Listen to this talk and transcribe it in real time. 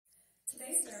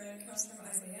Today's sermon comes from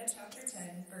Isaiah chapter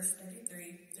 10, verse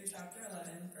 33 through chapter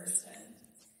 11, verse 10.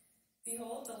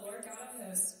 Behold, the Lord God of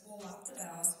hosts will lop the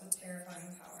boughs with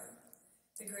terrifying power.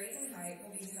 The great in height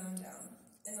will be hewn down,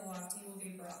 and the lofty will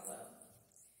be brought low.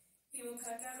 He will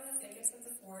cut down the thickets of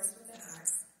the forest with an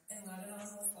axe, and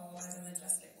Lebanon will fall by the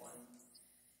majestic one.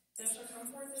 There shall come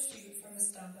forth a shoot from the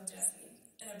stump of Jesse,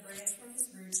 and a branch from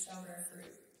his roots shall bear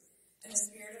fruit. And the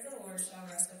Spirit of the Lord shall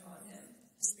rest upon him,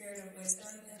 the Spirit of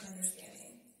wisdom and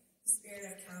understanding, the Spirit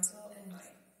of counsel and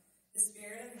might, the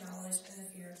Spirit of knowledge and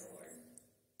the fear of the Lord.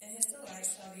 And his delight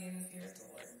shall be in the fear of the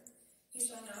Lord. He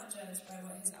shall not judge by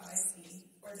what his eyes see,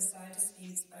 or decide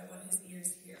disputes by what his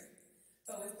ears hear.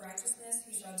 But with righteousness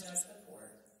he shall judge the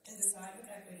poor, and decide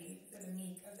with equity for the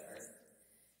meek of the earth.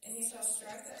 And he shall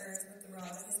strike the earth with the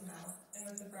rod of his mouth, and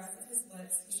with the breath of his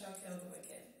lips he shall kill the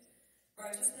wicked.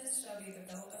 Righteousness shall be the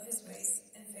belt of his waist,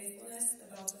 and faithfulness the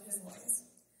belt of his loins.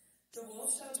 The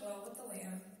wolf shall dwell with the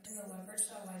lamb, and the leopard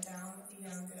shall lie down with the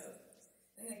young goat,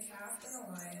 and the calf and the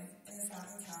lion and the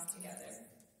fattened calf together,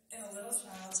 and a little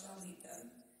child shall lead them.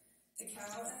 The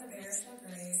cow and the bear shall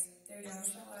graze, their young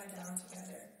shall lie down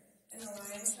together, and the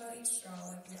lion shall eat straw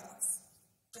like the ox.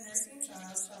 The nursing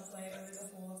child shall play over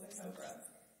the hole of the cobra,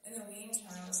 and the weaned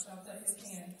child shall put his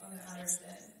hand on the adder's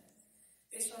den.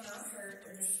 They shall not hurt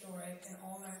or destroy in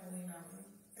all my holy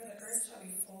mountain, for the earth shall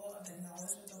be full of the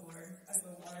knowledge of the Lord as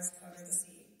the waters cover the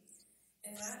sea.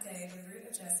 In that day the root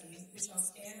of Jesse, who shall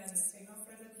stand as a signal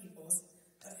for the peoples,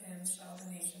 of him shall the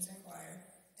nations inquire,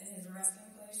 and his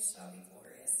resting place shall be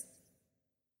glorious.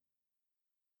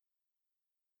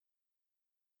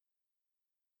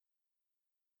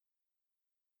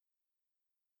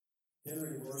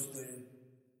 Henry Worsley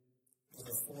was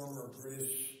a former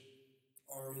British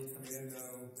Army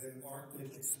commando, then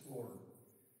Arctic explorer.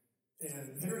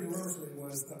 And Henry Worsley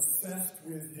was obsessed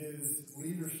with his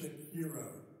leadership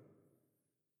hero,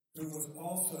 who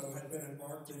had been an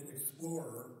Arctic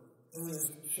explorer,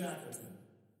 Ernest Shackleton.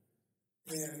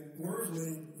 And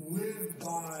Worsley lived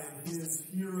by his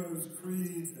hero's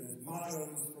creeds and his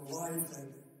mottos for life,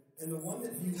 and the one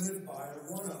that he lived by, or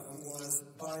one of them, was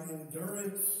by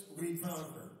endurance we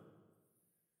conquer.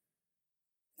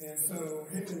 And so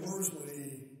Henry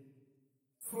Worsley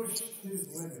pushed his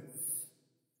limits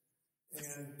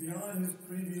and beyond his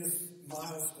previous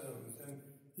milestones. And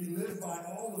he lived by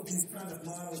all of these kind of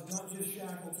mottos, not just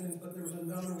Shackleton's, but there was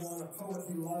another one, a poet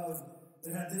he loved,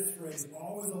 that had this phrase,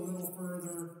 always a little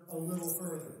further, a little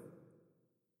further.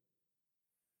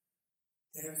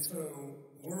 And so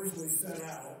Worsley set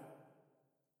out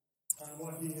on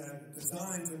what he had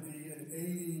designed to be an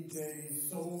 80-day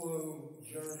solo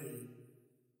journey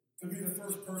to be the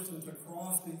first person to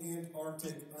cross the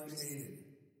Antarctic unaided.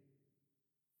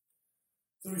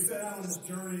 So he set out on this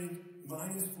journey,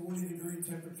 minus 40-degree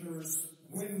temperatures,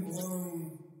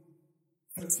 wind-blown,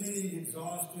 fatigue,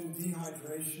 exhaustion,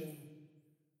 dehydration,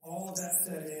 all of that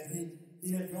set in.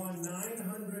 He had gone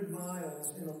 900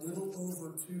 miles in a little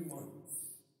over 2 months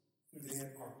through the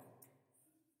Antarctic.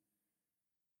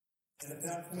 And at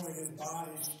that point, his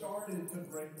body started to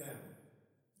break down.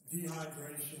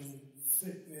 Dehydration,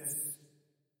 sickness,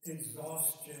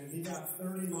 exhaustion. He got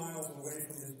 30 miles away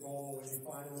from his goal and he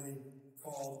finally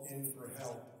called in for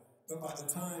help. But by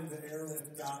the time the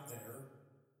airlift got there,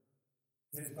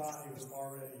 his body was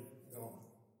already gone.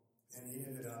 And he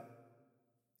ended up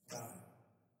dying.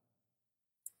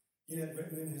 He had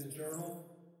written in his journal,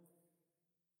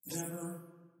 never,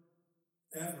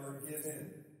 ever give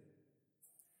in.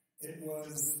 It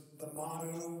was the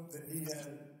motto that he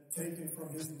had taken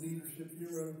from his leadership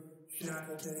hero,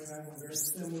 Shackleton, and that one very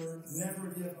similar.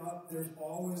 Never give up. There's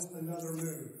always another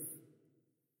move.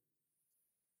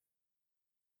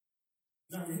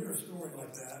 Now, we hear a story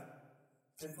like that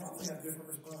and probably have different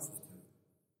responses to it.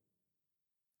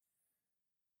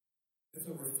 It's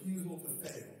a refusal to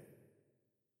fail.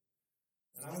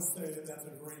 And I would say that that's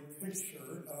a great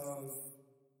picture of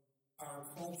our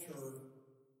culture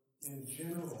in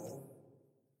general.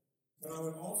 But I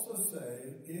would also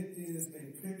say it is a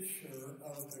picture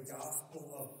of the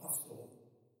gospel of hustle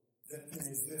that can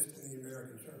exist in the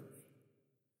American church,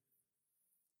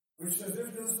 which says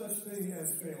there's no such thing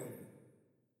as failure.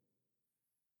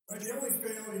 But the only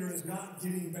failure is not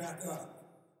getting back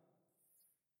up.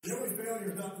 The only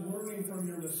failure is not learning from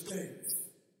your mistakes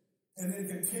and then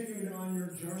continuing on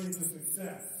your journey to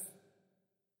success.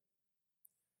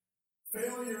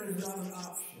 Failure is not an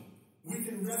option. We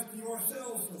can rescue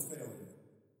ourselves from failure.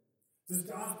 This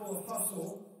gospel of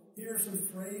hustle, here are some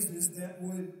phrases that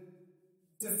would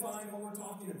define what we're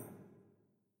talking about.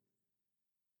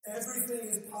 Everything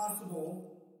is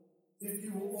possible if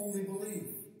you will only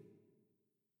believe.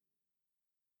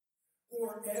 Or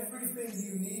Therefore, everything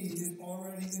you need is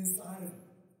already inside of you.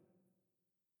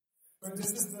 But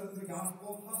this is the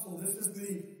gospel of hustle. This is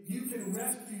you can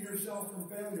rescue yourself from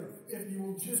failure. If you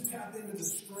will just tap into the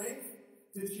strength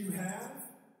that you have,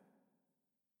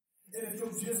 and if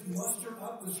you'll just muster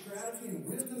up the strategy and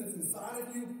wisdom that's inside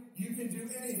of you, you can do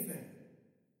anything.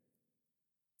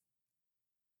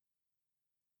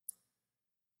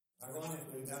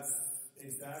 Ironically, that's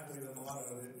exactly the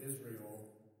motto that Israel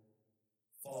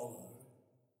followed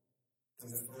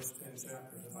in the first 10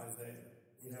 chapters of Isaiah.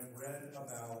 We have read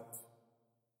about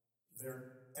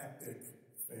their epic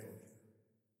failure.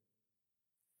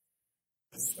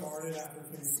 It started after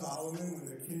King Solomon, when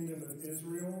the kingdom of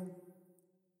Israel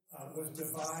was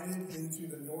divided into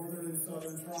the northern and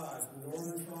southern tribes. The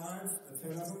northern tribes, the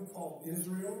 10 of them called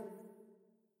Israel,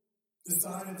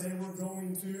 decided they were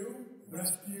going to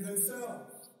rescue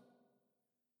themselves,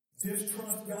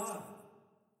 distrust God,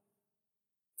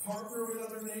 partner with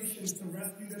other nations to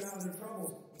rescue them out of their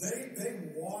troubles.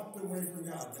 They walked away from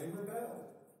God. They rebelled.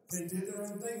 They did their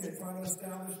own thing. They tried to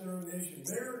establish their own nation.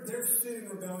 Their sin in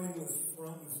rebellion was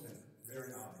front and center,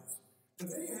 very obvious. But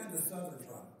then you had the southern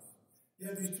tribes. You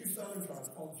had these two southern tribes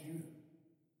called Judah.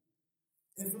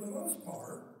 And for the most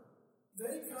part,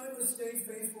 they kind of stayed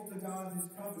faithful to God and His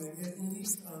covenant, at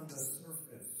least on the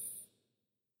surface.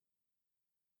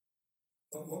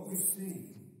 But what we've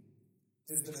seen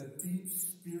is that a deep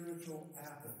spiritual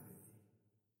apathy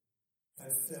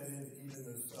has set in even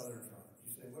the southern tribes.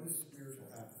 You say, what is spiritual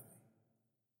apathy?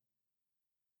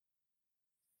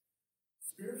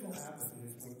 Spiritual apathy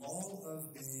is when all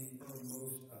of the, or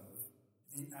most of,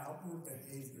 the outward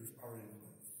behaviors are in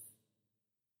place,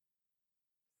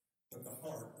 but the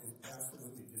heart is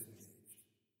absolutely disengaged.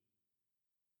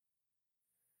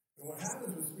 And what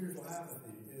happens with spiritual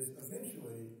apathy is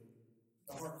eventually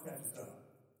the heart catches up.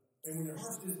 And when your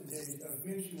heart's disengaged,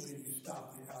 eventually you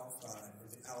stop the outside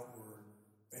or the outward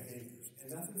behaviors.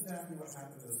 And that's exactly what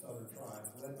happened to the southern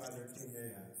tribes, led by their king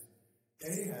Ahaz.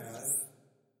 Ahaz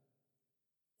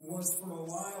was for a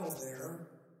while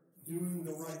there doing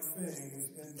the right things,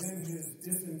 and then his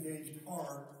disengaged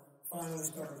heart finally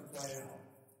started to play out.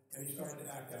 And he started to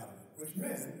act out, which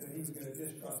meant that he was going to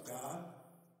distrust God,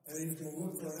 and he was going to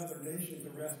look for another nation to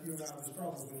rescue him out of his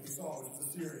troubles, which we saw, which was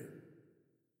Assyria.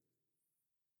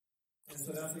 And so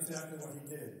that's exactly what he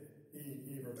did.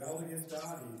 He rebelled against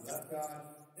God, he left God,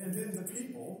 and then the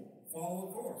people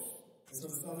followed course. And so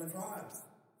the southern tribes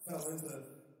fell into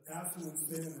absolute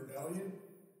sin and rebellion.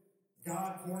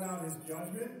 God poured out His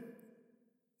judgment.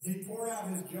 He poured out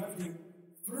His judgment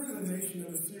through the nation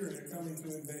of Assyria coming to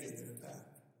invade and attack.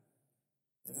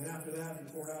 And then after that, He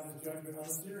poured out His judgment on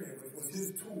Assyria, which was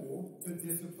His tool to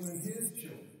discipline His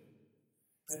children.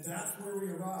 And that's where we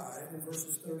arrive in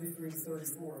verses 33 to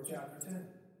 34 of chapter 10.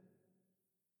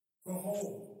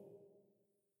 Behold,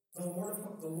 the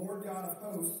Lord God of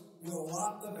hosts will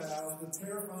lop the boughs with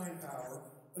terrifying power.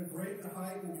 The great and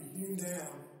height will be hewn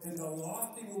down, and the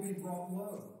lofty will be brought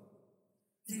low.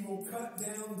 He will cut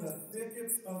down the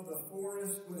thickets of the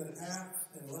forest with an axe,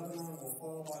 and Lebanon will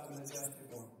fall by the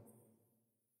majestic one.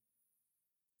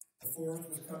 The forest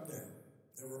was cut down.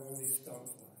 There were only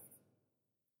stumps left.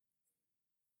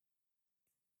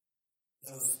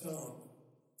 Now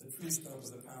the tree stump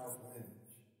is a powerful image.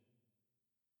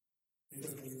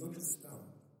 Because when you look at the stump,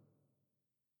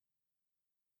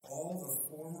 all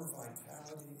the former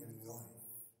vitality in life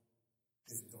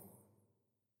is gone.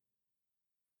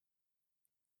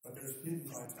 But there's hidden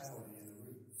vitality in the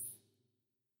roots.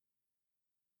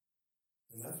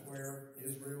 And that's where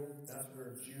Israel, that's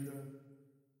where Judah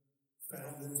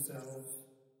found themselves.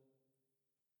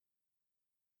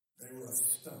 They were a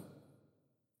stump.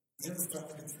 You ever felt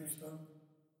like a tree stump?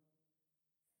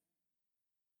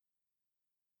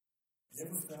 You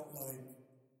ever felt like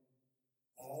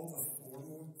all the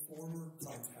former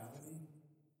vitality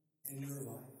in your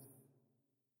life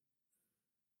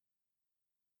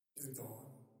is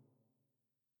gone?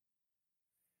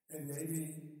 And maybe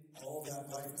all that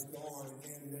life is gone,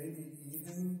 and maybe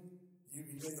even you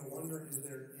begin to wonder, is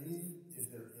there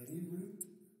any root?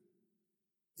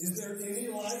 Is there any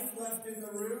life left in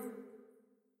the root?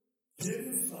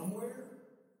 Hidden somewhere?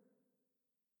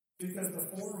 Because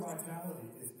the former vitality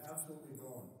is absolutely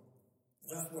gone.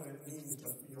 That's what it means to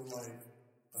feel like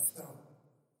a stump.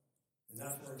 And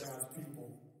that's where God's people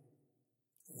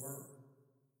were.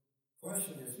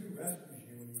 Question is, who rescues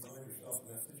you when you find yourself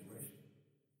in that situation?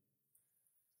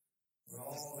 When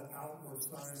all the outward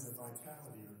signs of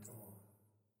vitality are gone.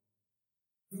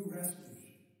 Who rescues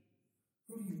you?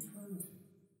 Who do you turn to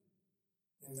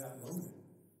in that moment?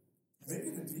 Maybe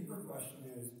the deeper question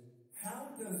is, how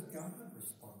does God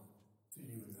respond to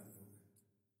you in that moment?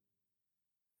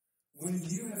 When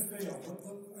you have failed,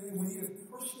 when you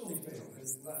have personally failed,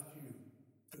 has left you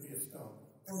to be a stump.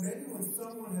 Or maybe when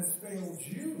someone has failed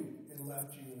you and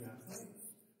left you in that place.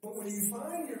 But when you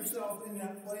find yourself in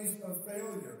that place of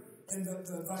failure and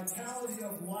the vitality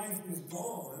of life is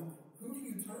gone, who do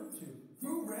you turn to?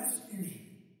 Who rescues you?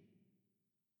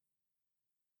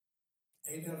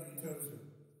 A.W. Tozer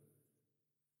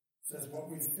says,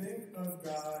 what we think of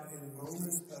God in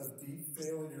moments of deep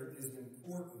failure is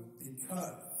important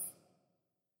because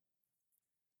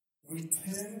we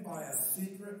tend by a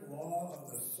secret law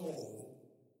of the soul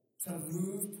to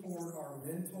move toward our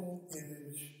mental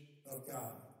image of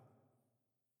God.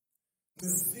 The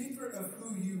secret of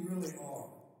who you really are.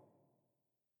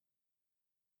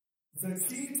 The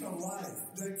key to life,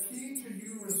 the key to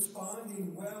you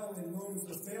responding well in moments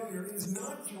of failure is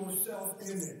not your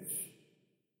self-image.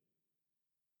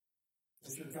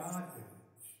 It's your God image.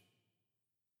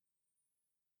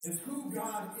 It's who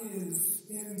God is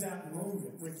in that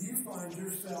moment when you find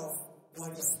yourself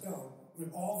like a stump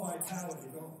with all vitality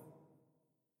gone.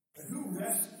 And who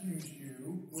rescues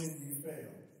you when you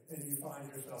fail and you find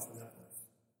yourself in that place.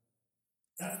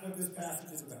 That's what this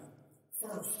passage is about.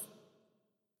 First,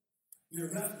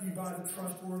 you're rescued by the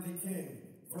trustworthy king.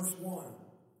 Verse 1.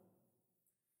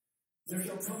 There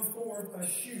shall come forth a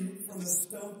shoot from the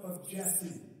stump of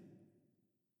Jesse,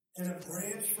 and a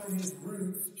branch from his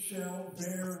roots shall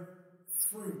bear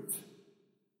fruit.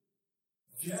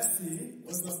 Jesse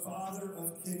was the father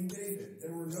of King David.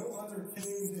 There were no other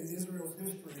kings in Israel's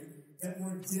history that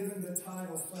were given the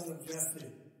title son of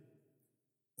Jesse.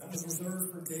 That was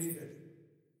reserved for David.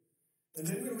 And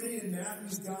then we read in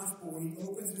Matthew's gospel, when he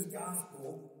opens his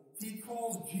gospel, he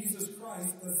calls Jesus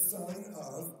Christ the son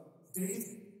of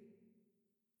David.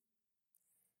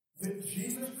 That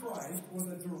Jesus Christ was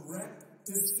a direct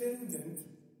descendant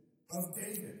of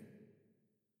David.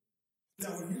 Now,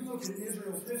 when you look at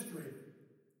Israel's history,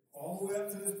 all the way up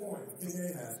to this point,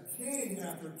 King Ahaz, king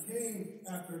after king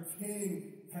after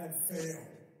king had failed.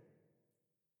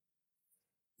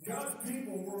 God's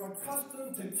people were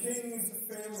accustomed to kings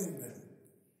failing them.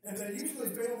 And they usually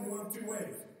failed in one of two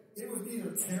ways. It was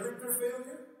either character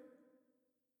failure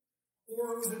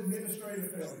or it was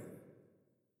administrative failure.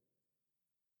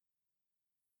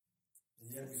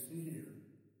 And yet we see here,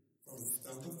 from the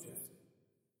stump of Jesse,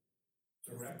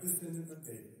 direct descendant of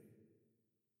David,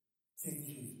 King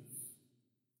Jesus.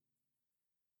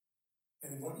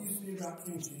 And what you see about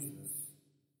King Jesus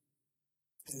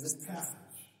in this passage,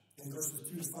 in verses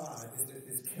 2 to 5, is that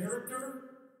his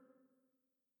character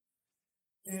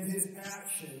and his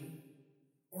action,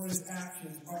 or his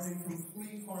actions, are in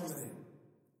complete harmony.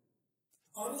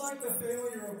 Unlike the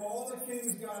failure of all the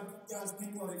kings God's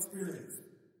people had experienced,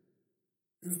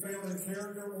 who failed in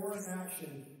character or in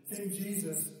action, King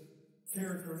Jesus'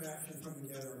 character and action come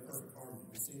together in perfect harmony.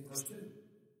 We see in verse 2.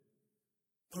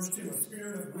 Verse 2, a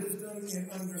spirit of wisdom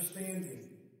and understanding.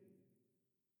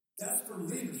 That's for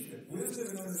leadership. Wisdom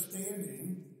and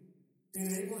understanding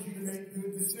enables you to make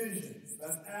good decisions.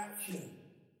 That's action.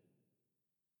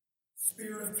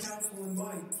 Spirit of counsel and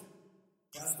might.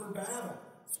 That's for battle.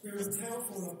 Spirit of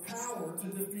counsel and of power to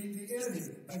defeat the enemy.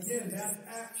 Again, that's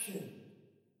action.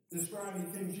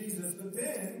 Describing King Jesus. But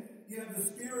then you have the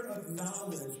spirit of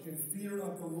knowledge and fear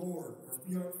of the Lord,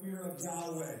 or fear of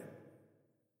Yahweh.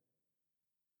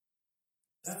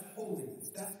 That's holiness.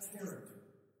 That's character.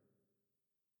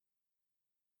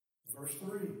 Verse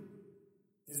 3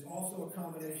 is also a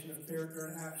combination of character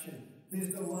and action. His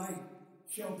delight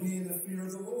shall be in the fear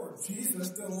of the Lord. Jesus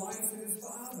delights in his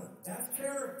Father. That's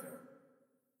character.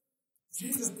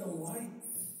 Jesus delights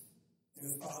in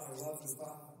his Father, loves his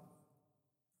Father.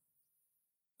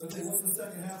 But then what's the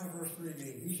second half of verse 3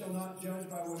 mean? He shall not judge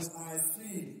by what his eyes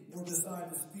see, or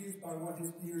decide disputes by what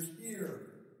his ears hear.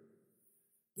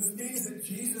 This means that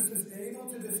Jesus is able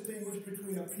to distinguish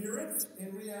between appearance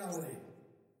and reality.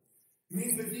 It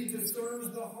means that he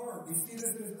discerns the heart. We see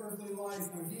this in his earthly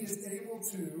life when he is able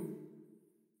to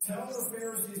tell the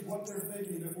Pharisees what they're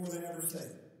thinking before they ever say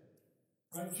it.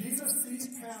 Right? Jesus sees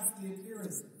past the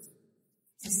appearances.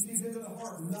 He sees into the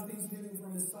heart. Nothing's hidden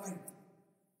from his sight.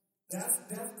 That's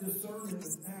discernment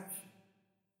with action.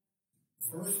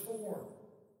 Verse 4.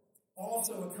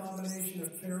 Also a combination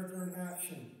of character and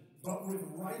action. But with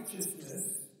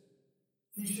righteousness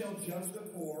he shall judge the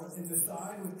poor and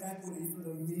decide with equity for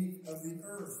the meek of the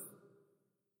earth.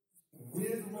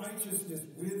 With righteousness,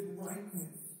 with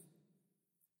rightness.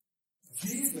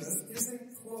 Jesus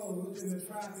isn't clothed in the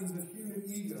trappings of human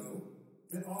ego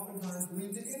that oftentimes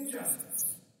lead to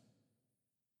injustice.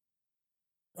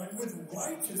 Right? With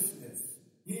righteousness,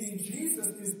 meaning Jesus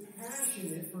is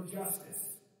passionate for justice.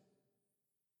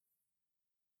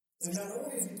 And not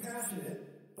only is he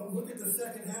passionate, but look at the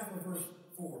second half of verse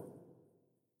 4.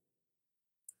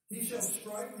 He shall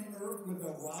strike the earth with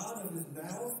the rod of his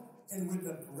mouth, and with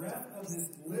the breath of his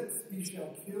lips he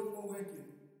shall kill the wicked.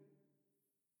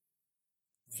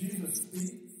 Jesus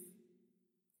speaks.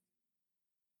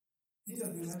 He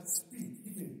doesn't even have to speak.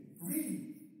 He can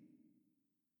breathe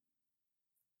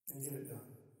and get it done.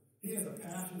 He has a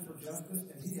passion for justice,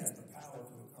 and he has the power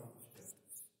to accomplish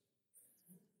justice.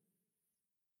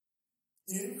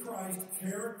 In Christ,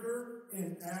 character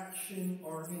and action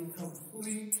are in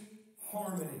complete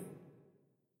harmony.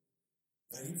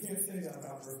 Now, you can't say that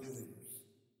about earthly leaders.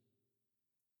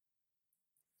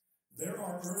 There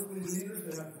are earthly leaders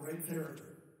that have great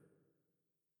character,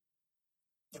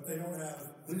 but they don't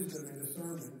have wisdom and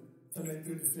discernment to make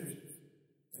good decisions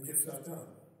and get stuff done.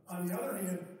 On the other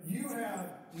hand, you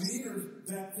have leaders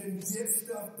that can get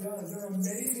stuff done. They're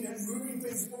amazing at moving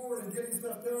things forward and getting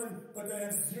stuff done, but they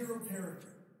have zero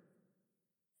character.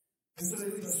 And so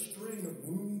they leave a string of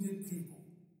wounded people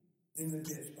in the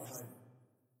ditch behind them.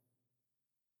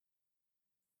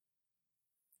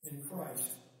 In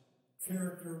Christ,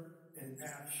 character and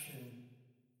action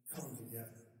come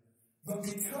together. But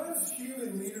because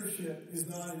human leadership is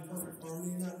not in perfect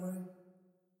harmony in that way,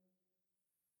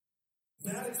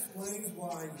 that explains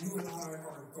why you and I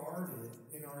are guarded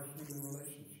in our human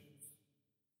relationships.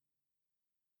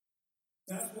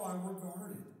 That's why we're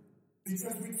guarded.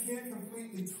 Because we can't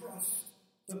completely trust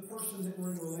the person that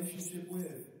we're in a relationship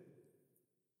with.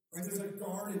 Right? There's a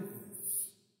guardedness.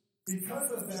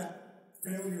 Because of that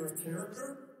failure of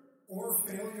character, or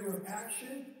failure of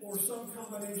action, or some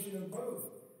combination of both.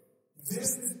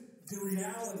 This is the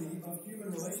reality of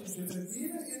human relationships, and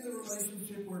even in the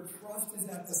relationship where trust is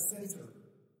at the center,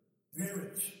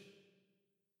 marriage,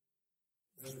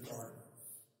 there's a guardedness.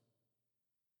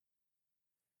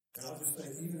 And I'll just say,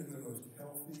 even in the most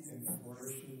healthy and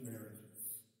flourishing marriages,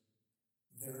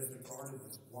 there is a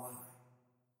guardedness. Why?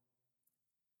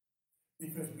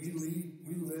 Because we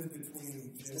live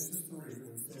between Genesis 3,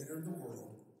 when sin entered the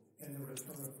world, and the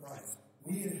return of Christ.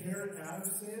 We inherit out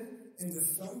of sin, and to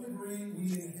some degree,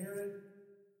 we inherit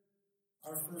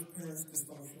our first parents'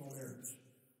 dysfunctional marriage.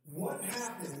 What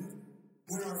happened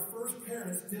when our first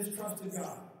parents distrusted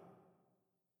God?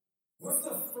 What's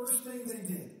the first thing they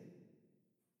did?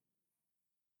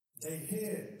 They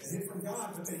hid. They hid from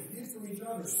God, but they hid from each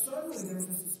other. Suddenly, there was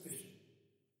a suspicion.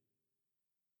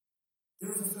 There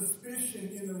was a suspicion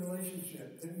in the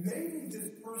relationship that maybe this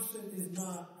person is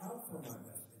not out for my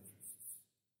best interests.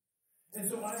 And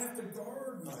so I have to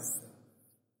guard myself.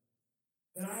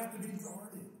 And I have to be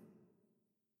guarded.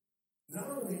 Not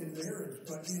only in marriage,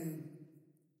 but in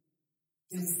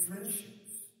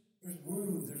friendships. There's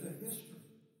wounds, there's a history.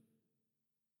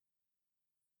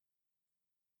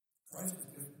 Christ is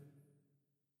different.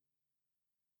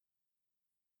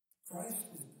 Christ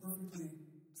is perfectly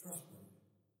trustworthy.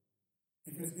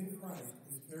 Because in Christ,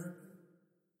 his character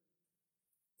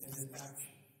and his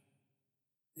action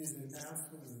is in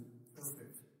absolute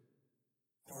perfect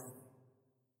harmony.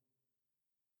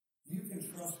 You can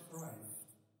trust Christ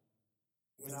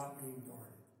without being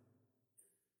guarded.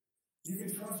 You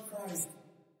can trust Christ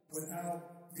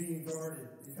without being guarded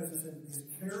because his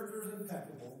character is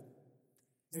impeccable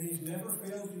and he's never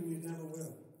failed you and he never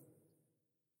will.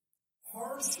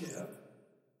 Hardship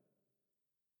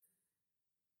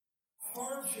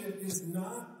is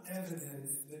not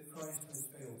evidence that Christ has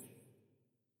failed you.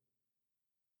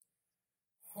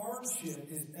 Hardship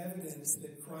is evidence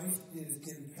that Christ is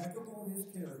impeccable in his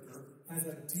character, has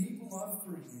a deep love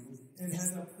for you, and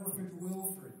has a perfect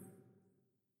will for you.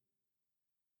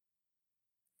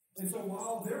 And so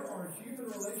while there are human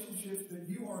relationships that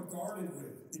you are guarded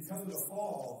with because of the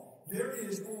fall, there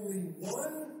is only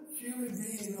one human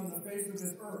being on the face of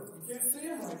this earth. You can't see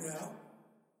him right now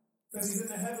because he's in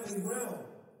the heavenly realm.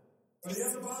 But he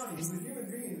has a body. He's a human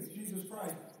being. It's Jesus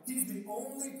Christ. He's the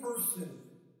only person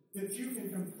that you can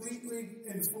completely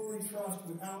and fully trust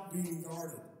without being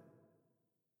guarded.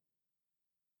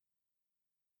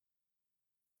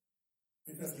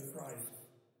 Because in Christ,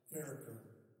 character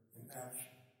and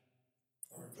action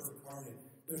are in perfect harmony.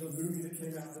 There's a movie that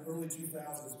came out in the early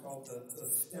 2000s called The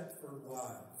Stepford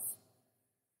Wives.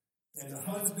 And the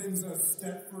husbands of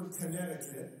Stepford,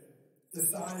 Connecticut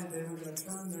decided they were going to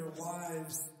turn their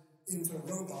wives into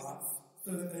robots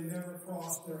so that they never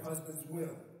crossed their husband's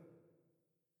will.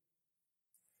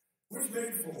 Which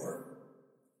made for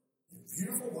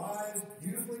beautiful wives,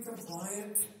 beautifully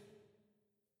compliant,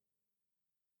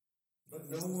 but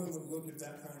no one would look at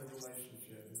that kind of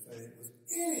relationship and say it was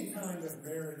any kind of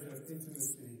marriage of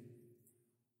intimacy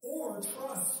or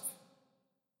trust.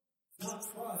 Not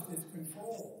trust, it's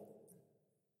control.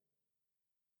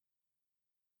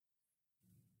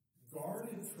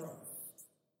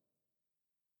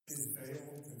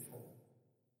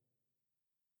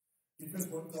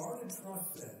 guarded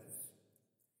trust says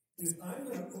is, I'm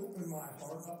going to open my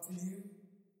heart up to you.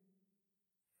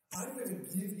 I'm going to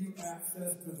give you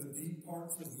access to the deep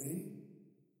parts of me.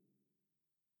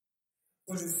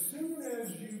 But as soon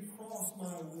as you cross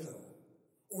my will,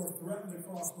 or threaten to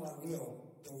cross my will,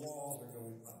 the walls are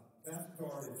going up. That's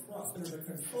guarded trust. There's a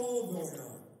control going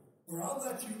on, where I'll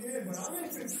let you in, but I'm in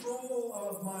control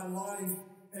of my life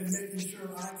and making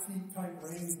sure I keep tight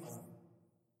reins on it.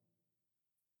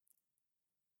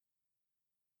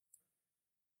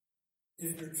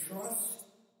 If your trust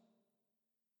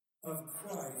of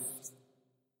Christ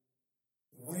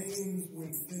wanes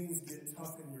when things get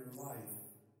tough in your life,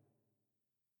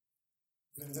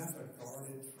 then that's a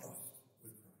guarded trust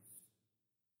with Christ.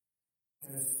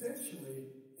 And essentially,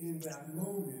 in that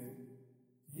moment,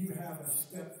 you have a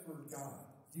step for God.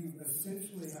 You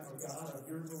essentially have a God of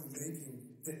your own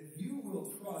making that you will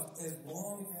trust as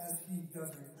long as he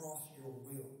doesn't cross your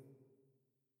will.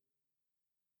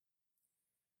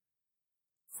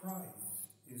 Christ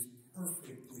is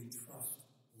perfectly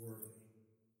trustworthy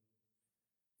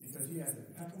because he has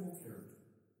impeccable character.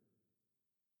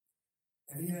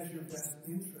 And he has your best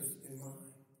interest in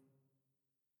mind.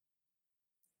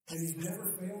 And he's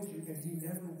never failed you, and he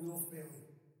never will fail you.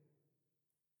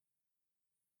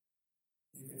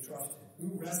 You can trust him.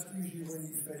 Who rescues you when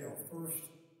you fail? First,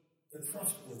 the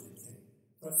trustworthy king.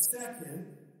 But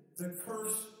second, the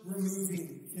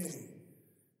curse-removing king.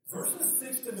 Verses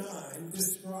 6 to 9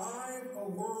 describe a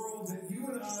world that you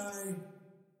and I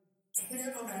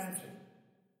can't imagine.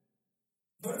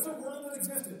 But it's a world that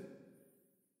existed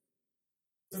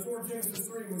before Genesis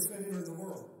 3 when sin entered the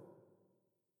world.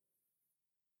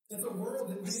 It's a world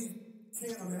that we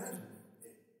can't imagine.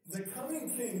 The coming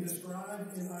king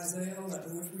described in Isaiah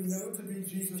 11, which we know to be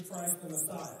Jesus Christ the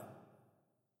Messiah,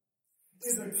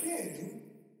 is a king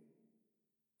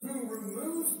who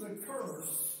removes the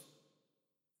curse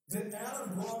that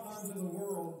Adam brought onto the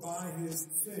world by his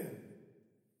sin.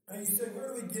 Now you say,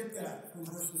 where do we get that from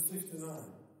verses 6 to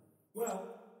 9?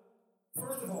 Well,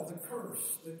 first of all, the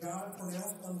curse that God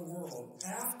pronounced on the world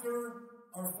after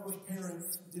our first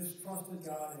parents distrusted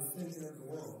God and sin entered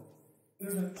the world.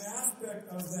 There's an aspect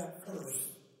of that curse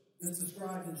that's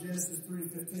described in Genesis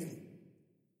 3:15.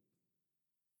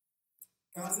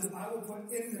 God says, I will put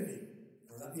enmity,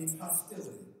 or that means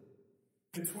hostility,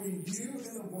 between you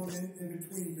and the woman and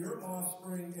between your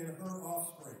offspring and her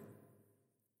offspring.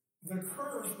 The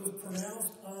curse was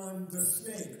pronounced on the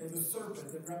snake or the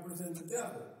serpent that represents the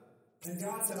devil. And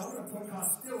God said, I'm going to put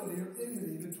hostility or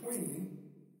enmity between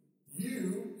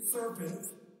you, serpent,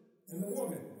 and the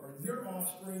woman, or your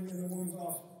offspring and the woman's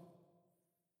offspring.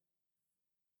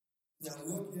 Now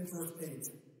look at verse 8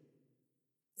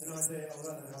 in Isaiah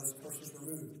 11, how this curse is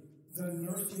removed. The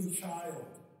nursing child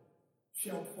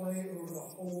shall play over the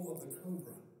hole of the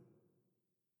cobra,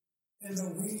 and the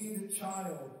weaned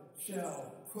child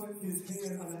shall put his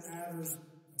hand on the adder's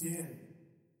den.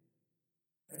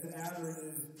 And the adder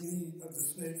is any of the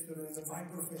snakes that are in the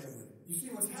viper family. You see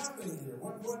what's happening here?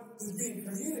 What is being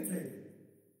communicated?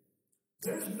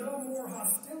 There's no more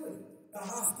hostility. The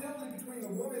hostility between the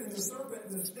woman and the serpent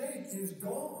and the snake is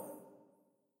gone.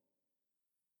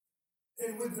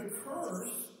 And with the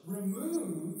curse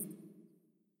removed,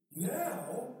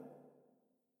 now,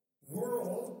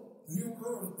 new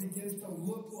earth begins to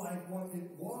look like what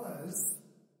it was,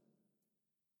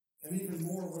 and even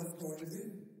more what it's going to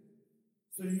be.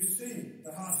 So you see,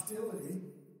 the hostility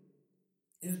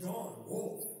is gone.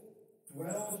 Wolf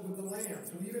dwells with the lamb.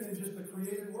 So even in just the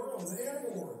created world, the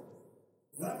animal world,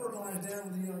 leopard lies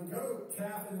down with the young goat,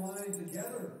 calf and lion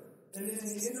together. And then in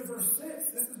the end of verse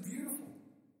 6, this is beautiful.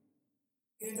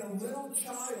 And a little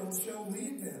child shall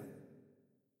lead them.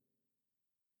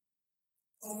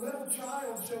 A little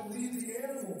child shall lead the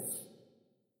animals.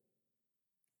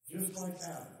 Just like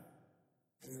Adam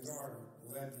in the garden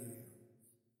led the animals.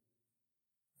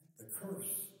 The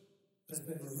curse has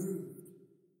been removed.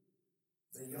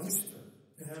 The youngster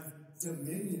can have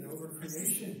dominion over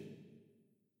creation.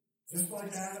 Just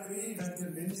like Adam and Eve had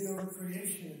dominion over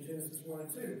creation in Genesis 1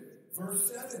 and 2.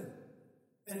 Verse 7.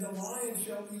 And the lion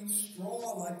shall eat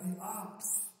straw like the ox.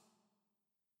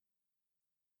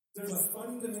 There's a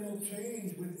fundamental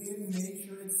change within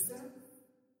nature itself.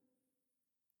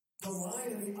 The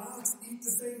lion and the ox eat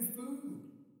the same food.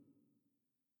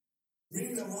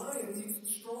 Meaning the lion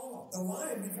eats straw. The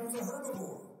lion becomes a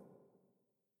herbivore.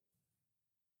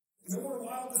 No more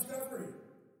Wild Discovery,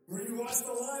 where you watch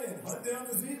the lion hunt down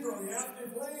the zebra on the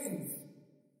African plains.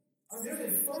 There's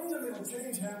a fundamental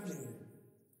change happening here.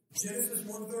 Genesis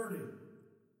 1:30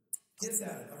 gets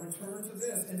at it. A return to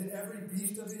this, and to every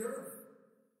beast of the earth.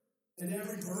 and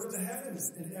every bird of the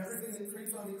heavens, and everything that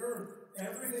creeps on the earth,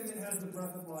 everything that has the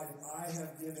breath of life, I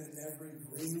have given every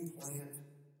green plant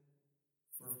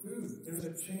for food. There's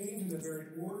a change in the very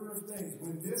order of things.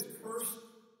 When this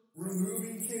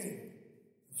curse-removing king,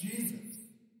 Jesus,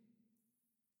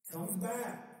 comes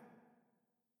back,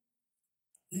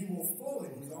 he will fully,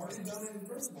 he's already done it in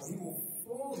principle, he will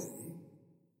fully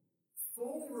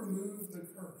remove the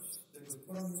curse that was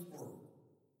put on this world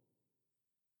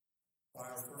by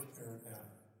our first parent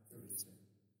Adam through his sin.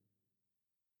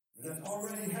 And that's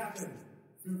already happened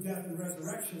through death and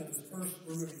resurrection of this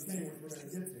curse-removing king, which we're going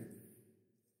to get to.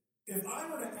 If I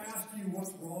were to ask you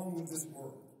what's wrong with this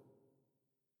world,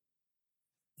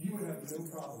 you would have no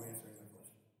problem answering that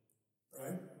question.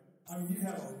 Right? I mean, you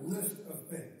have a list of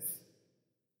things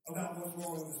about what's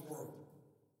wrong with this world.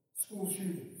 School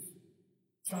shootings,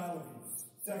 child abuse,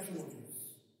 sexual abuse,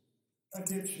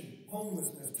 addiction,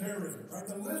 homelessness, terrorism, right?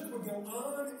 The list would go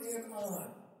on and on.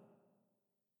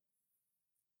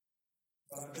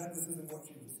 But I bet this isn't what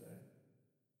you would say.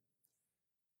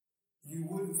 You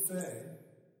wouldn't say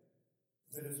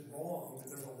that it's wrong that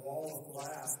there's a wall of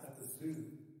glass at the zoo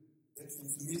that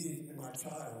keeps me and my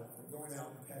child from going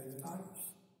out and petting the tigers.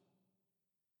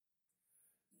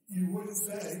 You wouldn't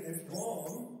say it's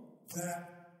wrong that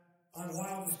on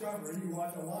Wild Discovery you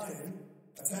watch a lion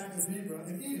attack a zebra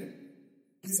and eat it.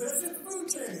 You say it's just the food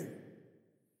chain.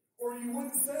 Or you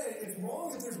wouldn't say it's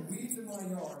wrong that there's weeds in my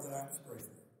yard that I have to spray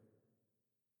for.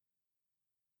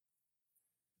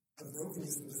 The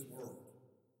brokenness of this world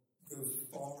goes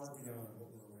far beyond what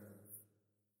we're aware of.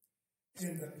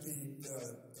 And the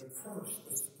curse,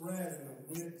 the spread and the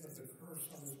width of the curse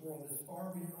on this world is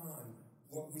far beyond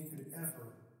what we could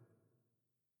ever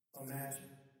imagine.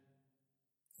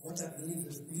 What that means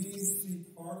is we see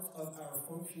parts of our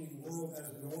functioning world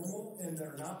as normal, and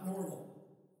they're not normal.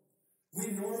 We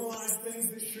normalize things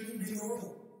that shouldn't be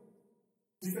normal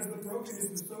because the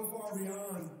brokenness is so far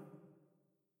beyond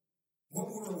what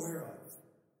we're aware of.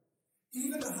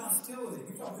 Even the hostility.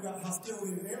 We talked about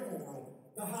hostility in the animal world.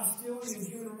 The hostility in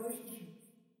human relationships.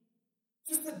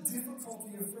 Just the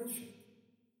difficulty of friendship.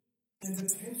 And the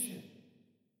tension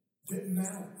that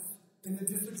mounts. And the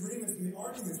disagreements and the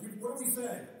arguments. What do we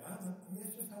say? I mean,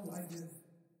 that's just how life is.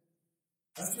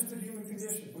 That's just the human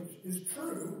condition, which is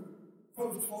true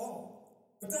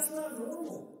post-fall. But that's not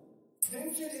normal.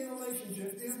 Tension in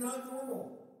relationships is not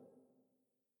normal.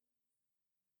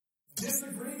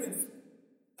 Disagreements,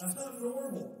 that's not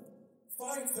normal.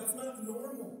 Fights, that's not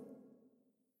normal.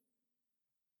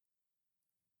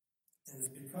 And it's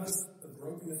because the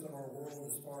brokenness of our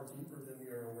world is far deeper than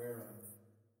we are aware of.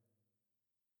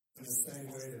 In the same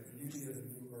way, the beauty of the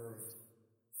new earth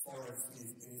far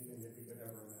exceeds anything that we could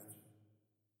ever imagine.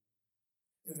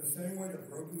 In the same way the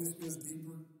brokenness goes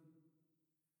deeper,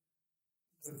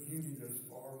 the beauty goes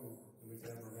far more than we could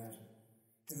ever imagine.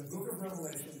 In the book of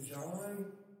Revelation,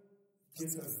 John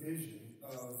gets a vision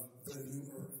of the new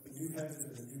earth, the new heavens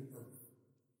and the new earth.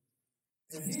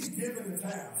 And he's given the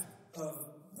task of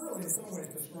really in some ways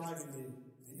describing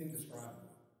the indescribable.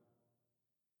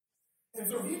 And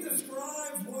so he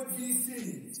describes what he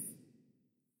sees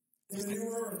in the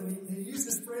new earth. And he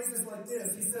uses phrases like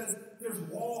this. He says, there's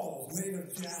walls made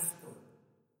of jasper.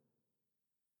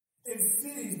 And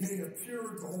cities made of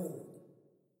pure gold.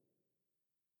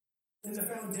 And the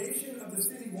foundation of the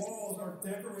city walls are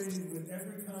decorated with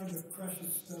every kind of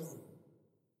precious stone.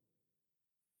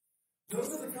 Those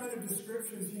are the kind of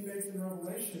descriptions he makes in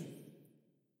Revelation.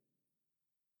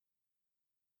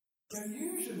 And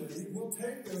usually we'll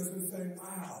take those and say,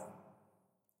 wow,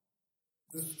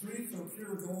 the streets are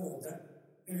pure gold.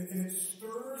 And it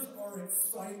stirs our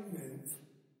excitement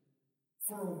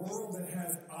for a world that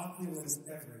has opulence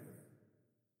everywhere.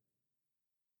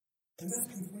 And that's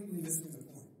completely missing the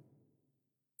point.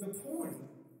 The point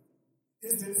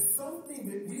is that something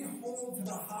that we hold to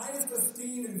the highest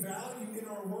esteem and value in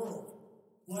our world,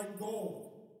 like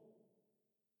gold,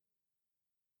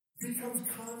 becomes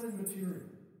common material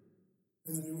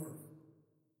in the new earth.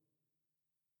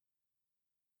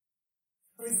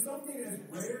 I mean, something as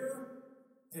rare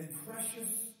and precious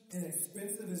and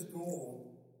expensive as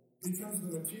gold becomes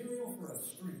the material for a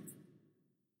street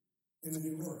in the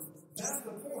new earth. That's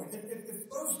the point. It's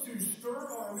supposed to stir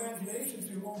our imagination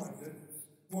to, oh my goodness,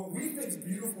 what we think is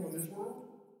beautiful in this world,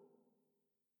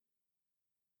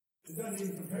 it doesn't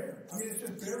even compare. I mean, it's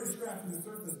just barely scratching the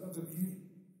surface of the beauty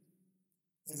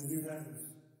in the new heavens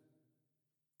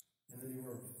and the new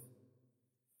earth.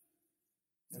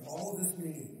 And all of this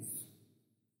means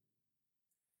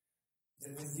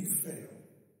that when you fail,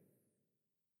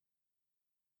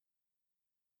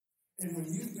 and when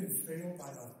you've been failed by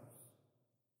others,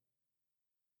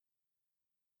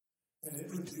 And it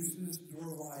reduces your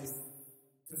life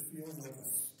to feeling like a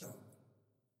stump,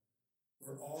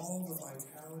 where all the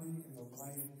vitality and the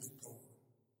life is gone.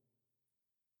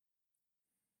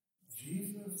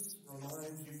 Jesus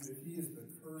reminds you that he is the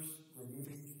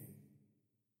curse-removing king.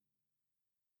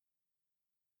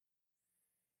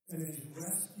 And he's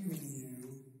rescuing you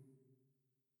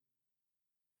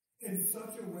in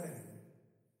such a way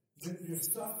that your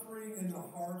suffering and the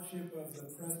hardship of the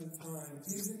present time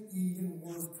isn't even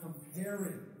worth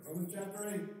comparing, Romans chapter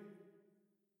 8,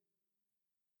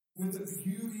 with the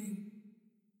beauty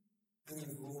and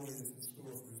the glory that's in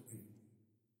store for his people.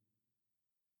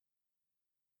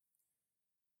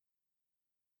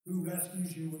 Who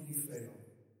rescues you when you fail?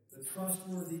 The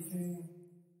trustworthy king,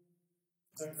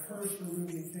 the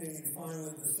curse-removing king, and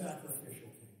finally the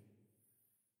sacrificial king.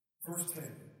 Verse 10.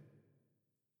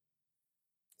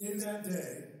 In that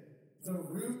day, the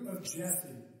root of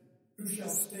Jesse, who shall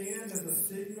stand as a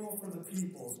signal for the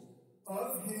peoples,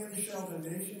 of him shall the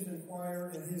nations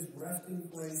inquire, and his resting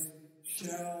place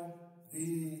shall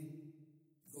be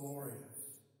glorious.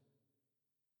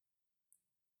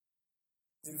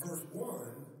 In verse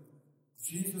 1,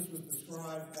 Jesus was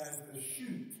described as the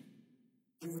shoot.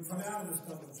 It would come out of the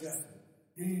stump of Jesse,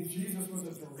 meaning Jesus was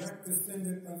a direct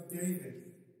descendant of David.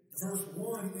 Verse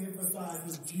 1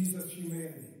 emphasizes Jesus'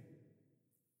 humanity.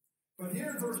 But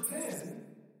here in verse 10,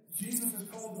 Jesus is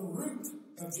called the root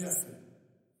of Jesse,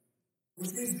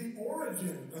 which means the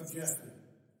origin of Jesse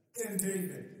and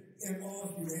David and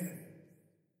all humanity.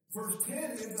 Verse 10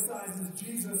 emphasizes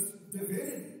Jesus'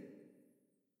 divinity,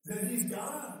 that he's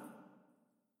God,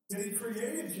 that he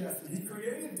created Jesse, he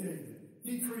created David,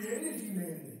 he created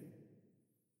humanity.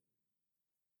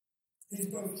 He's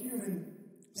both human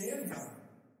and God.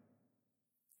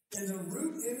 And the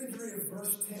root imagery of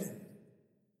verse 10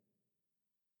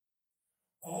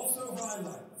 also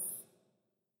highlights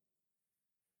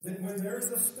that when there's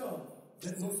a stump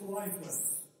that looks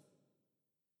lifeless,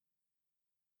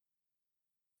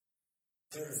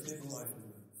 there is hidden life in the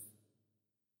roots.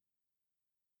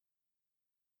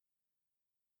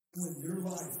 When your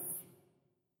life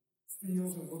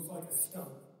feels and looks like a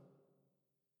stump,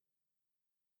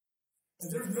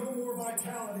 and there's no more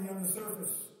vitality on the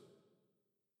surface,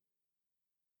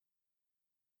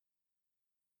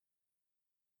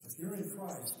 if you're in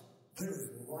Christ, there is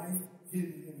life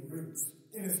hidden in the roots.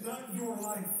 And it's not your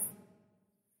life.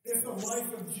 It's the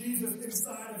life of Jesus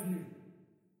inside of you.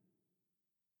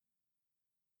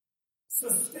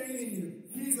 Sustaining you.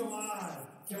 He's alive.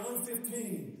 John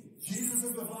 15. Jesus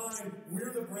is the vine.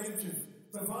 We're the branches.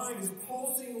 The vine is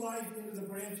pulsing life into the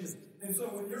branches. And so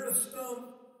when you're a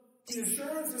stump, the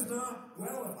assurance is not,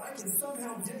 well, if I can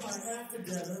somehow get my act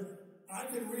together, I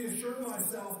can reassure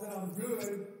myself that I'm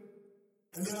good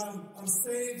and that I'm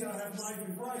saved and I have life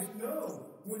in Christ. No.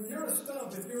 When you're a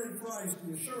stump, if you're in Christ,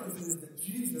 the assurance is that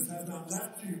Jesus has not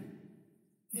left you.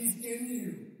 He's in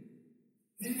you.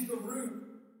 He's the root.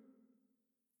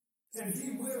 And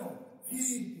he will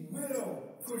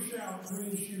push out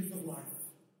green shoots of life.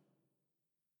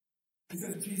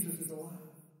 Because Jesus is alive.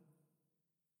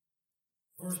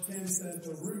 Verse 10 says,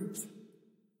 the root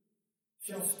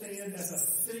shall stand as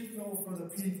a signal for the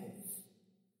peoples.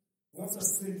 What's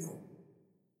a signal?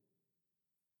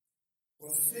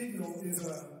 Well, a signal is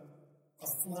a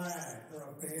flag or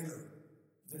a banner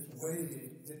that's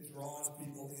waved that draws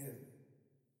people in.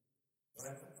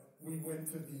 Right? We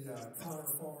went to the Connor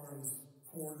Farms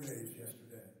corn maze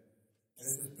yesterday. And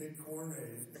it's this big corn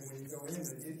maze. And when you go in,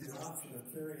 they give you an option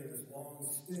of carrying this long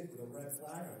stick with a red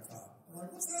flag on top. I'm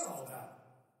like, what's that all about?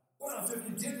 Well, so if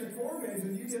you get in the corn maze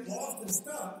and you get lost and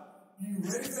stuck, you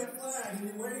raise that flag and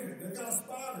you wave it. They've got a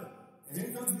spotter. And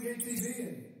in comes the ATV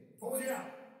and pulls you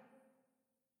out.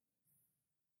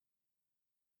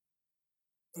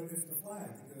 But it's the flag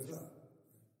that goes up.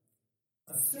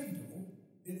 A signal,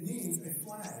 it means a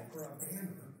flag or a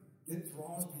banner that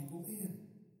draws people in.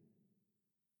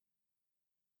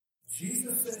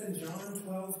 Jesus said in John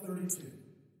 12:32,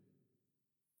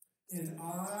 and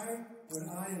I, when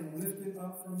I am lifted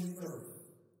up from the earth,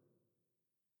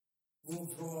 will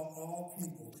draw all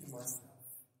people to myself.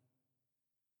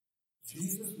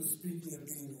 Jesus was speaking of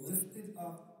being lifted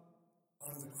up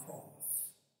on the cross.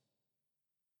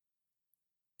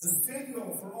 The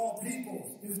signal for all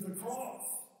peoples is the cross.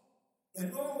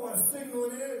 And oh, what a signal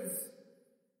it is.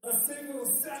 A signal of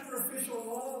sacrificial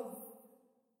love.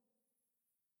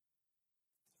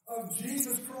 Of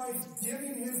Jesus Christ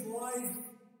giving his life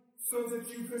so that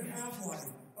you could have life.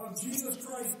 Of Jesus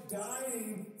Christ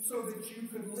dying so that you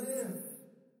could live.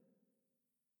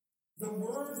 The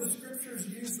word the scriptures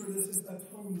use for this is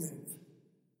atonement.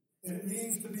 And it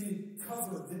means to be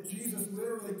covered, that Jesus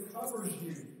literally covers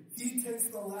you. He takes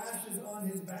the lashes on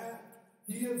his back.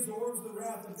 He absorbs the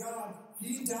wrath of God.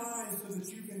 He dies so that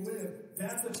you can live.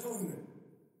 That's atonement.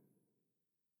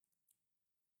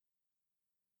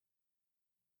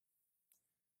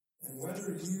 And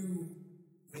whether you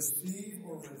receive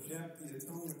or reject the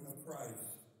atonement of Christ,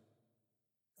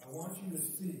 I want you to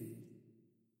see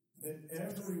that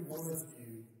every one of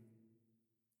you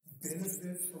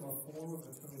benefits from a form of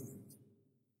atonement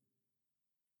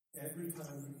every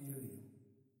time you eat a meal.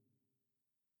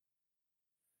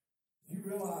 You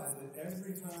realize that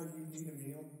every time you eat a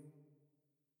meal,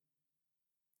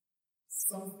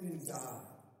 something died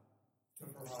to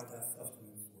provide that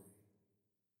sustenance for you.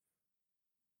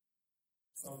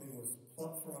 Something was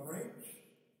plucked from a branch,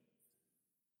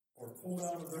 or pulled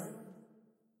out of the ground,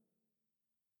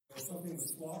 or something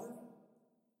was slaughtered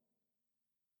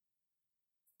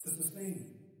to sustain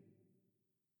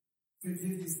you, to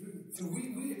give you food. So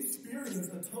we experience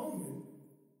atonement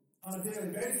on a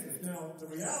daily basis. Now, the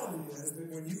reality is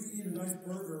that when you eat a nice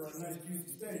burger or a nice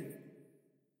juicy steak,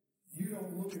 you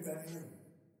don't look at that animal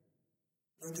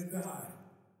when they die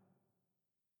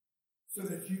so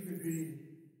that you could be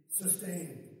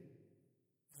sustained.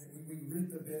 Right? We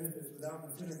reap the benefits without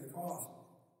considering the cost.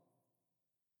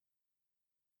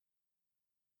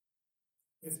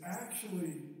 It's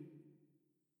actually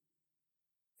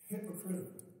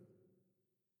hypocritical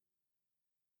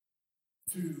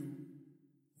to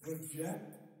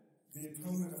reject the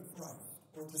atonement of Christ,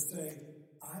 or to say,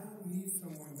 I don't need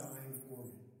someone dying for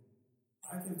me.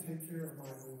 I can take care of my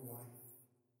own life.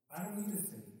 I don't need a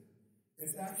Savior.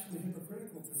 It's actually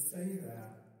hypocritical to say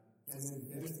that and then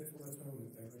benefit from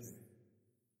atonement every day.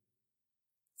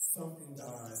 Something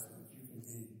dies so that you can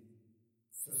be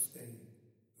sustained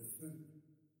with food.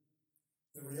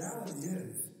 The reality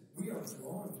is, we are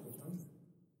drawn to atonement.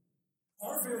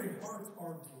 Our very hearts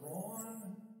are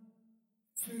drawn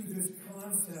to this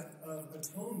concept of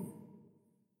atonement.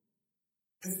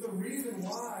 It's the reason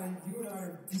why you and I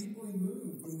are deeply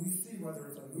moved when we see, whether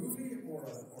it's a movie or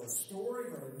a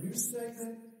story or a news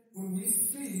segment, when we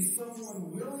see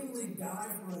someone willingly die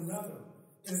for another.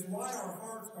 It's why our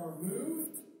hearts are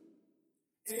moved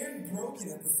and broken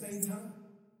at the same time.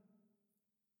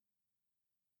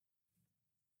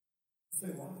 You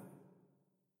say, why?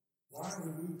 Why are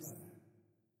we moved by that?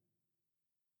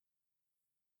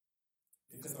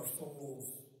 Because our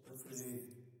souls were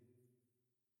created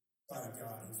by a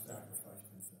God who sacrificed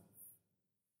himself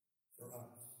for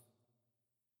us.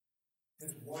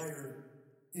 It's wired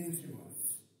into us.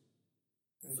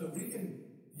 And so you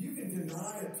can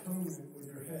deny atonement with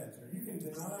your heads, or you can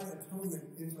deny atonement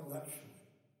intellectually.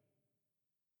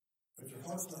 But your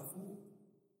heart's not full.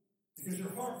 Because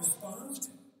your heart responds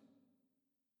to it.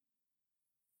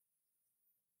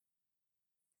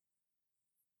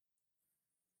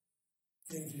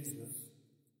 King Jesus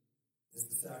is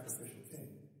the sacrificial king.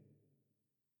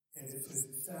 And it's his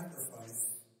sacrifice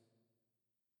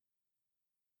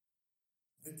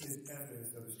that gives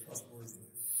evidence of his trustworthiness.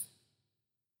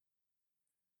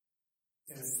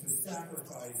 And it's his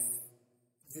sacrifice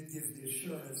that gives the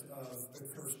assurance of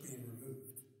the curse being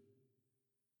removed.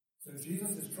 So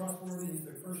Jesus is trustworthy, he's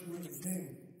the curse-removing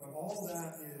king, but all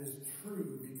that is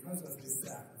true because of his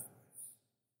sacrifice.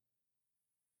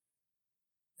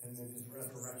 And then his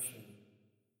resurrection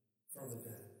from the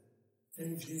dead.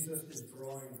 King Jesus is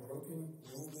drawing broken,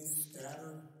 lonely,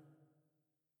 scattered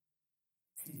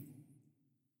people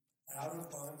out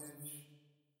of bondage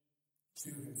to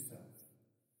himself.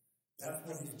 That's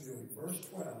what he's doing. Verse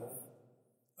 12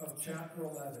 of chapter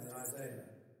 11 in Isaiah.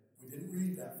 We didn't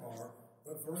read that far,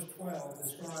 but verse 12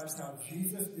 describes how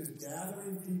Jesus is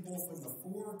gathering people from the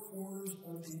four corners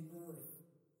of the earth.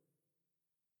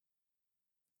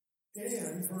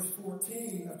 And verse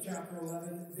 14 of chapter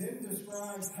 11 then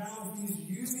describes how he's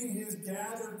using his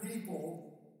gathered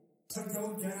people to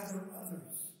go gather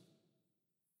others.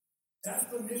 That's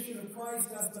the mission of Christ.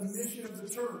 That's the mission of the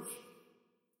church.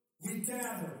 We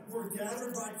gather. We're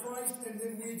gathered by Christ, and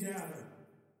then we gather.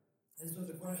 And so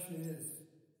the question is,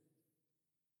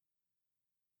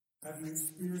 have you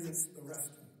experienced the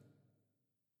rescue?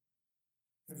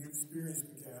 Have you experienced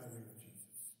the gathering of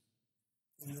Jesus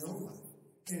in your own life?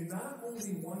 And not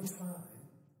only one time,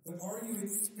 but are you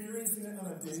experiencing it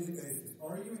on a daily basis?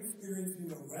 Are you experiencing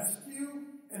the rescue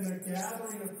and the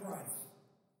gathering of Christ?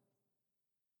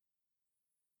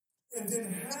 And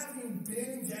then having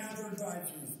been gathered by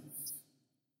Jesus,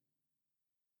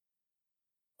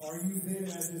 are you then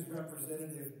as his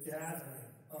representative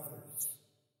gathering others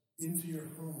into your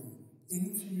home,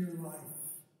 into your life,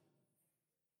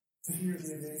 to hear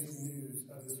the amazing news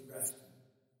of this rescue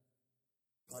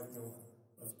like no other.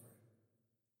 Let's pray.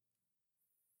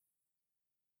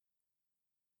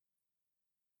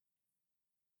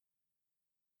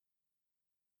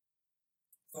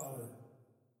 Father,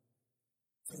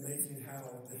 it's amazing how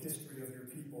the history of your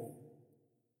people,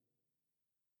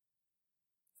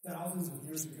 thousands of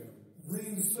years ago,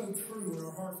 rings so true in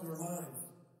our hearts and our minds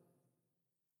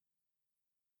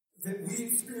that we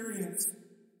experience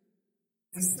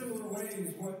in similar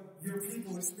ways what your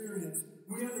people experienced.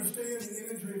 We understand the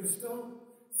imagery of the stone.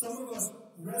 Some of us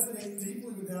resonate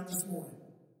deeply with that this morning.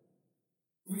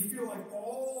 We feel like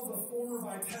all the former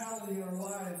vitality in our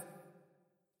lives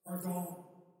are gone.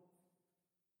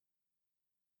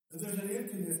 That there's an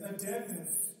emptiness, a deadness,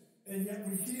 and yet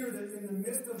we hear that in the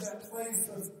midst of that place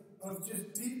of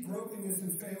just deep brokenness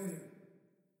and failure,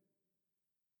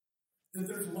 that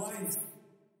there's life.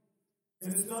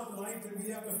 And it's not life that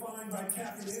we have to find by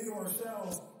tapping into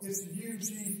ourselves. It's you,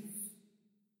 Jesus.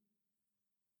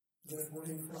 That if we're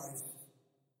in Christ,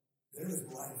 there is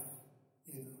life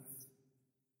in us.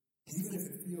 Even if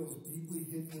it feels deeply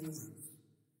hidden in the roots.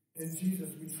 And Jesus,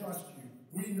 we trust you.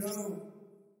 We know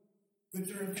that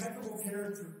your impeccable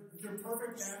character, your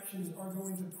perfect actions are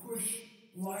going to push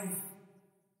life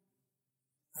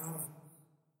out of us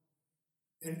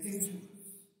and into us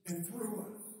and through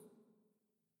us.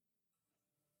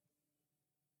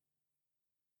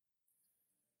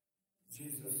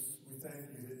 Jesus, we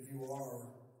thank you that you are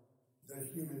the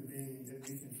human being that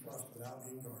we can trust without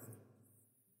being guarded.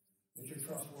 That you're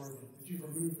trustworthy, that you've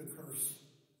removed the curse,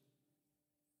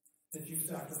 that you've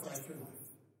sacrificed your life,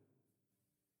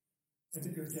 and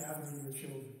that you're gathering your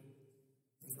children.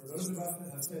 And for those of us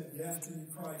that have said yes to you,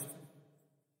 Christ,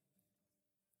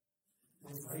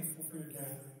 we're grateful for your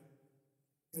gathering.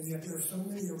 And yet there are so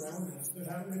many around us that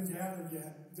haven't been gathered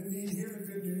yet, that need to hear the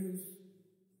good news.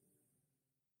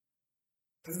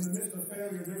 And in the midst of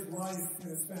failure, there's life,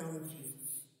 and it's found in Jesus.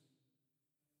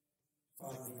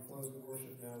 Father, as we close in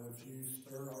worship now, would you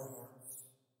stir our hearts?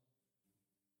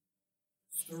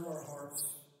 Stir our hearts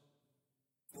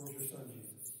towards your Son,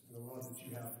 Jesus, and the love that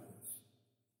you have for us.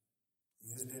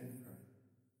 In his name we pray.